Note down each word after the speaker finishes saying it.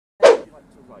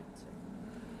can see.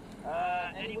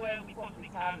 Anywhere we possibly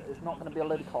can. It's not going to be a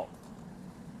load of cops.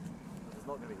 It's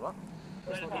not going to be what?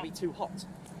 It's not going to be too hot.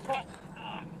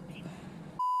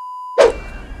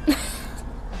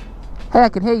 Hey, I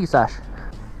can hear you, Sash.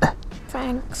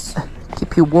 Thanks.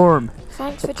 Keep you warm.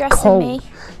 Thanks for dressing me.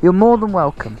 You're more than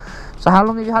welcome. So how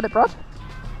long have you had it, Brad?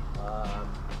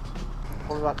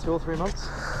 Probably about 2 or 3 months.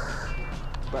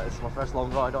 But it's my first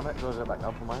long ride on it, so I'll go back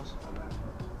down for miles.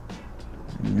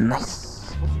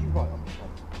 Nice. What did you ride on?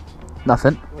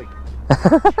 Nothing. Wait. You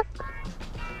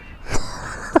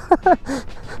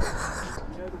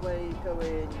know the way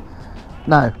going...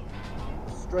 No.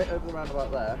 Straight over the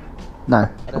roundabout there? No.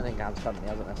 I don't think Cam's coming, he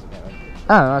hasn't necessarily.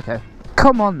 Oh, okay.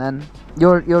 Come on then.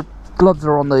 Your gloves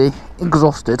are on the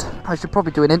exhausted. I should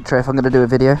probably do an intro if I'm going to do a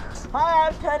video. Hi,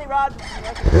 I'm Tony Rod.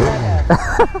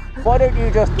 Why don't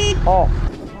you just off?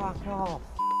 Fuck off.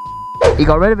 He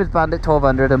got rid of his Bandit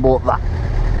 1200 and bought that.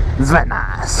 It's very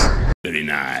nice. Very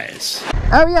nice.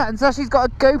 Oh yeah, and so she's got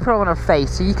a GoPro on her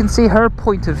face, so you can see her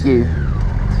point of view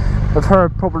of her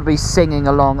probably singing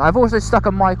along. I've also stuck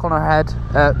a mic on her head,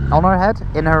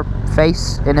 in her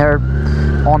face,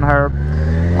 on her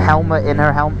helmet, in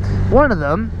her helmet. One of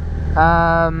them,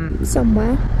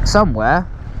 somewhere.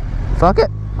 Fuck it,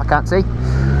 I can't see.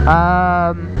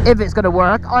 If it's gonna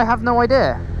work, I have no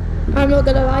idea. I'm not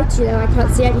gonna lie to you though, I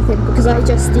can't see anything because I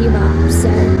just do maps, so...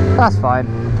 That's fine.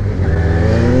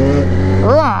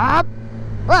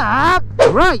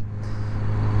 Right!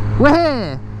 We're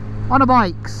here! On a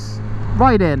bikes.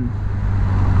 Riding.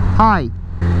 Hi.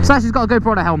 Sasha's got a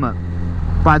GoPro on a helmet.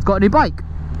 Brad's got a new bike.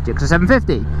 GSXR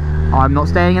 750. I'm not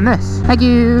staying in this. Thank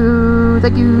you!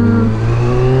 Thank you!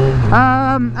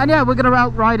 And yeah, we're gonna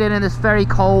out riding in this very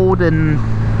cold and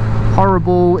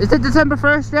horrible... Is it December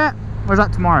 1st yet? Or is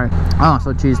that tomorrow? Oh, it's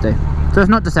on Tuesday. So it's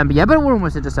not December yet, but we're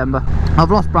almost in December.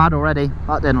 I've lost Brad already.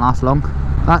 That didn't last long.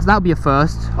 That'll be a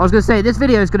first. I was going to say, this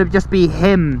video is going to just be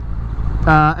him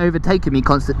overtaking me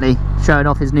constantly, showing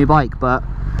off his new bike, but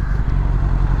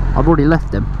I've already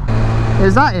left him.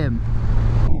 Is that him?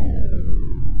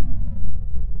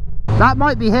 That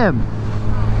might be him.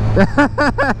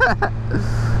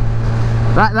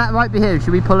 that might be him.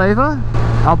 Should we pull over?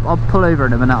 I'll pull over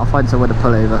in a minute. I'll find somewhere to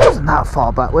pull over. Wasn't that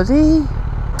far back, was he?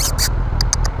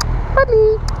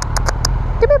 Bradley!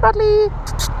 Give me Bradley!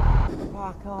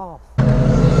 Fuck off.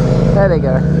 There they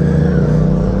go.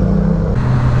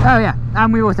 Oh yeah,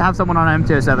 and we also have someone on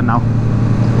MT-07 now.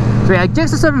 So yeah,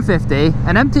 GSXR 750,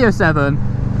 an MT-07,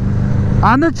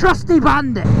 and the trusty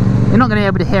Bandit. You're not going to be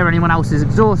able to hear anyone else's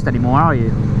exhaust anymore, are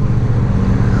you?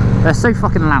 They're so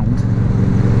fucking loud.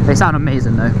 They sound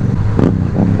amazing though.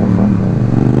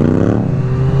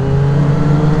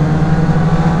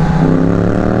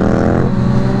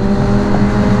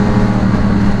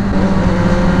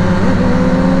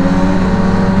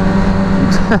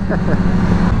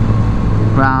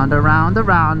 Round around the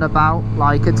roundabout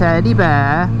like a teddy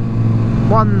bear.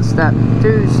 1 step,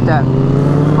 2 step.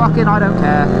 Fucking I don't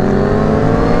care.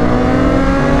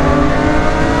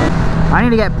 I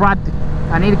need to get Brad.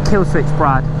 I need to kill switch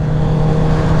Brad.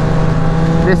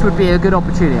 This would be a good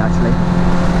opportunity actually.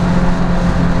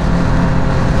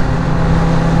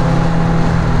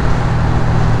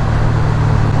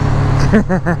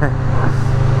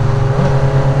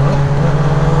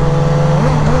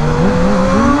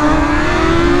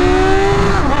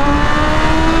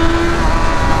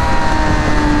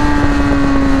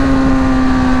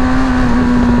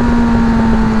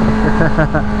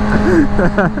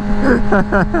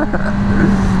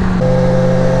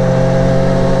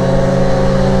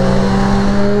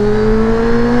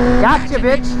 Gotcha,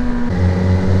 bitch!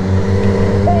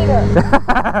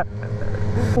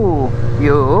 Ooh,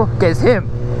 you guess him.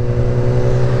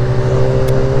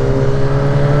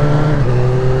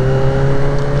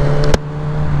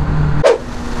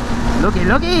 Looky,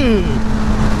 looky!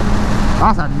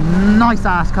 That's a nice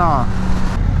ass car.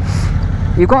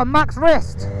 You've got a max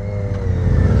wrist.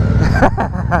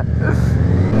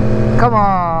 Come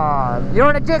on, you're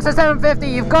on a GSXR 750,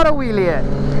 you've got to wheelie it.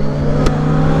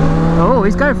 Oh,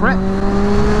 he's going for it.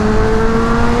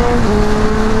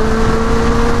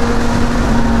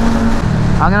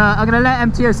 I'm gonna let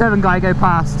MT-07 guy go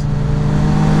past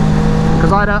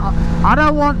because I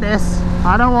don't want this.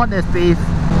 I don't want this beef.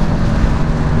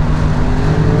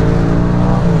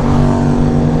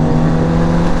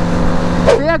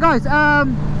 So yeah, guys.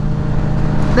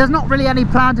 There's not really any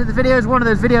plan to the video. It's one of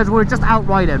those videos where we're just out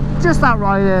riding.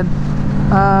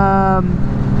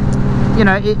 You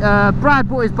know, Brad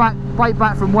brought his bike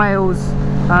back from Wales.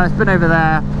 It's been over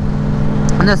there.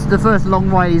 And this is the first long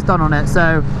ride he's done on it.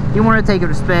 So he wanted to take it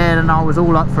to spin and I was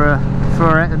all up for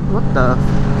for it, and what the?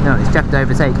 No, it's checked to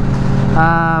overtake.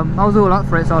 I was all up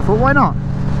for it, so I thought, why not?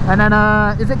 And then,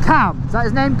 is it Cam? Is that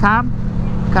his name? Cam?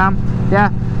 Cam?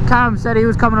 Yeah. Cam said he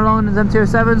was coming along in his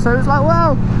MT-07, so it was like,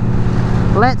 well,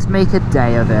 let's make a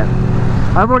day of it.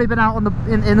 I've already been out on the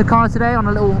in the car today on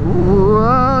a little.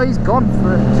 Whoa, he's gone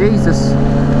for it. Jesus,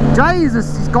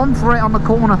 he's gone for it on the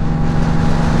corner.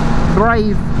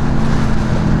 Brave.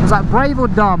 Was that brave or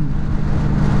dumb?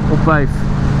 Or both?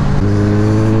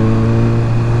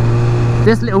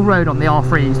 This little road on the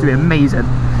R3 used to be amazing.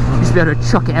 You used to be able to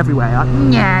chuck it everywhere. Like,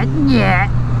 yeah, yeah.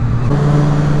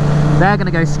 They're going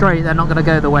to go straight. They're not going to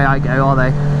go the way I go, are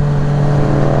they?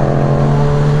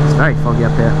 It's very foggy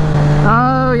up here.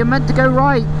 No, you're meant to go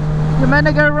right. You're meant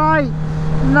to go right.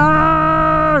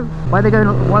 No. Why are they going?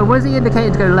 Why was he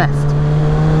indicating to go left?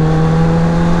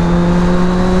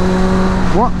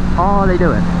 What are they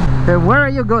doing? Where are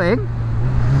you going?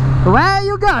 Where are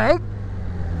you going?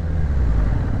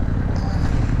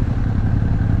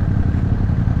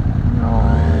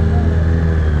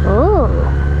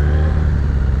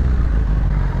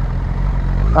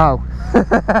 Oh.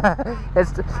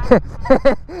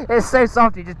 It's so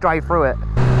soft you just drive through it.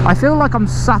 I feel like I'm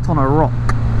sat on a rock.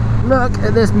 Look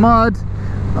at this mud.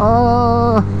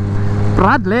 Oh,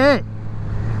 Bradley.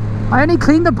 I only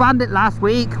cleaned the Bandit last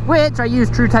week, which I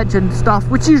used True Tension stuff,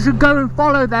 which you should go and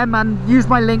follow them and use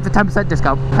my link for 10%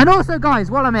 discount. And also, guys,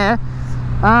 while I'm here,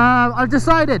 I've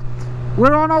decided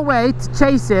we're on our way to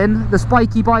chasing the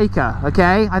spiky biker.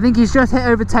 Okay, I think he's just hit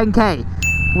over 10k.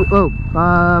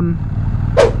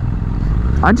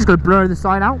 I'm just going to blur the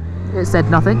sign out. It said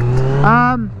nothing.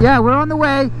 Yeah, we're on the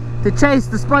way to chase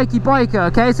the spiky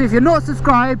biker, okay? So if you're not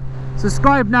subscribed,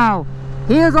 subscribe now.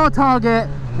 Here's our target.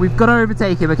 We've got to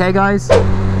overtake him, okay, guys?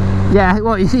 Yeah,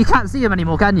 well, you can't see him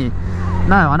anymore, can you?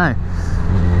 No, I know.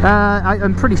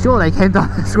 I'm pretty sure they came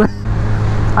down this way.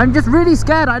 I'm just really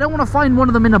scared. I don't want to find one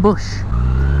of them in a bush.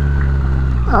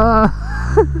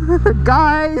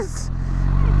 Guys!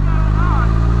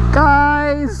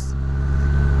 Guys!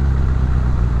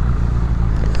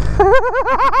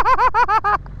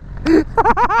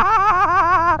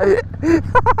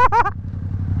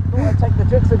 Take the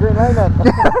GSXR home then.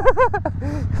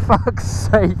 Fuck's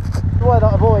sake. Why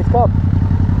that I've always come.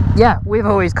 Yeah, we've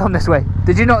always come this way.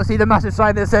 Did you not see the massive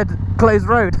sign that said closed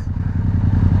road?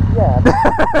 Yeah.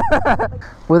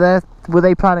 Were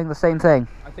they planning the same thing?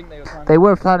 I think they were. They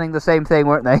were planning the same thing,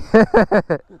 weren't they?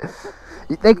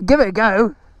 They could give it a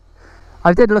go.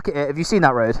 I did look at it. Have you seen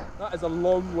that road? That is a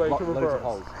long way to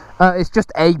reverse. It's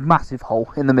just a massive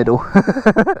hole in the middle. I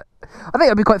think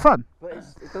it'd be quite fun. But it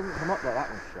doesn't come up like that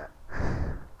one's shut.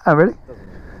 Oh really? It doesn't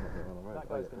come up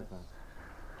on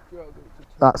the road.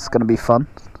 That's going to be fun.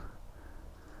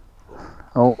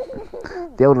 Oh,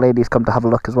 the old lady's come to have a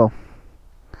look as well.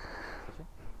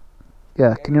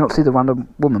 Yeah, can you not see the random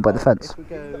woman by the fence? If we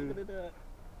go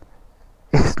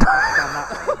It's down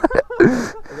that way,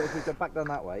 if we go back down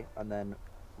that way and then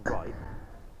right.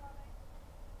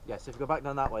 Yes, if we go back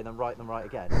down that way, then right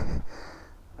again,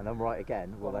 and then right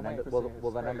again, we'll then end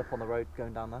up on the road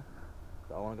going down there.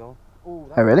 That I want to go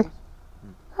on. Oh really?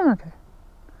 Oh, okay.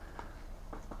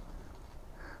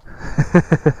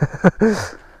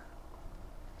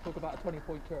 Talk about a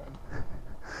 20-point turn.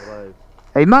 Although...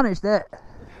 He managed it.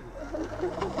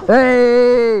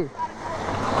 Hey!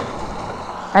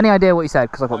 Any idea what he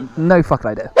said? Because I've got no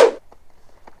fucking idea.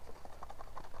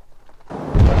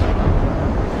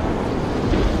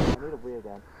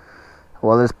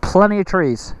 Well, there's plenty of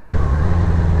trees.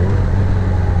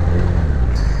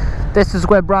 This is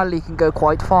where Bradley can go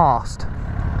quite fast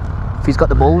if he's got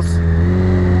the balls.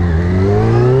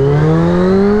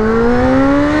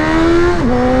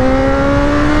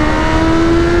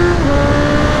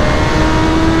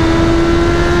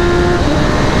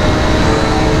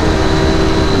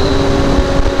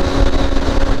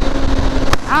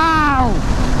 Ow!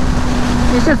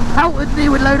 It's just pelted me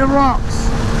with a load of rocks.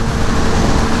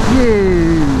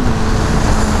 You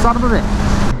son of a bitch.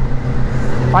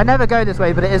 I never go this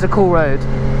way, but it is a cool road.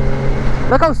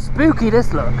 Look how spooky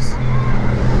this looks.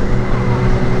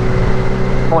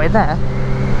 Oh, in there?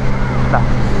 No.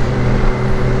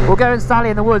 We'll go and sally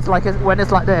in the woods like when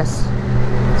it's like this.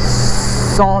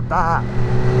 Sod that.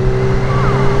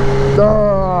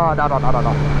 Oh, no.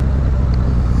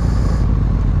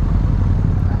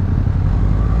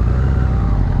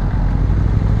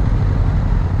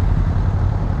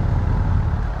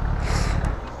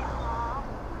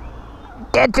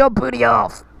 Get your booty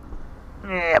off!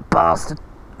 Yeah, bastard.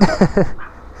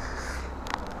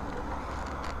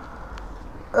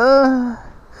 I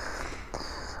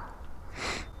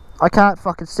can't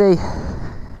fucking see.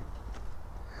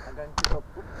 I'm going to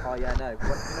Oh yeah, no. But,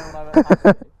 you know when I went past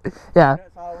you? Yeah. You know,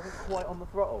 so I wasn't quite on the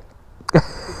throttle.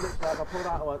 Because literally, like, I pulled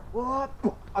out, I went, what?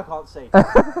 I can't see. I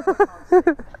can't see.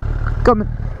 Come on.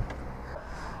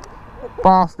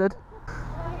 Bastard.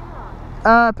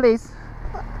 Please.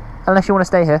 Unless you want to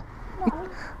stay here.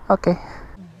 Okay.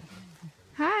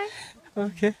 Hi.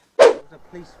 Okay. There was a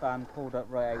police van pulled up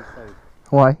right outside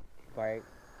Why? about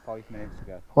 5 minutes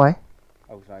ago. Why?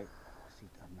 I was like, what's he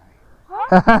done now?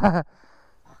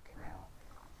 Fucking hell.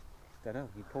 Don't know,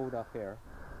 he pulled up here,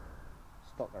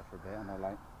 stopped there for a bit, and I'm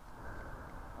like,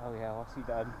 oh yeah, what's he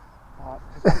done? Fuck,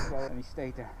 just keep going. And he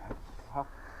stayed there. Fuck,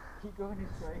 keep going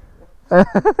this way. I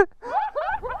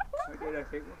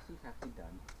think, what's he fucking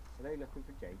done? Are they looking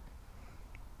for Jake?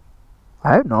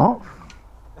 I hope not.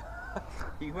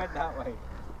 He went that way,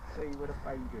 so he would have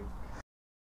found you.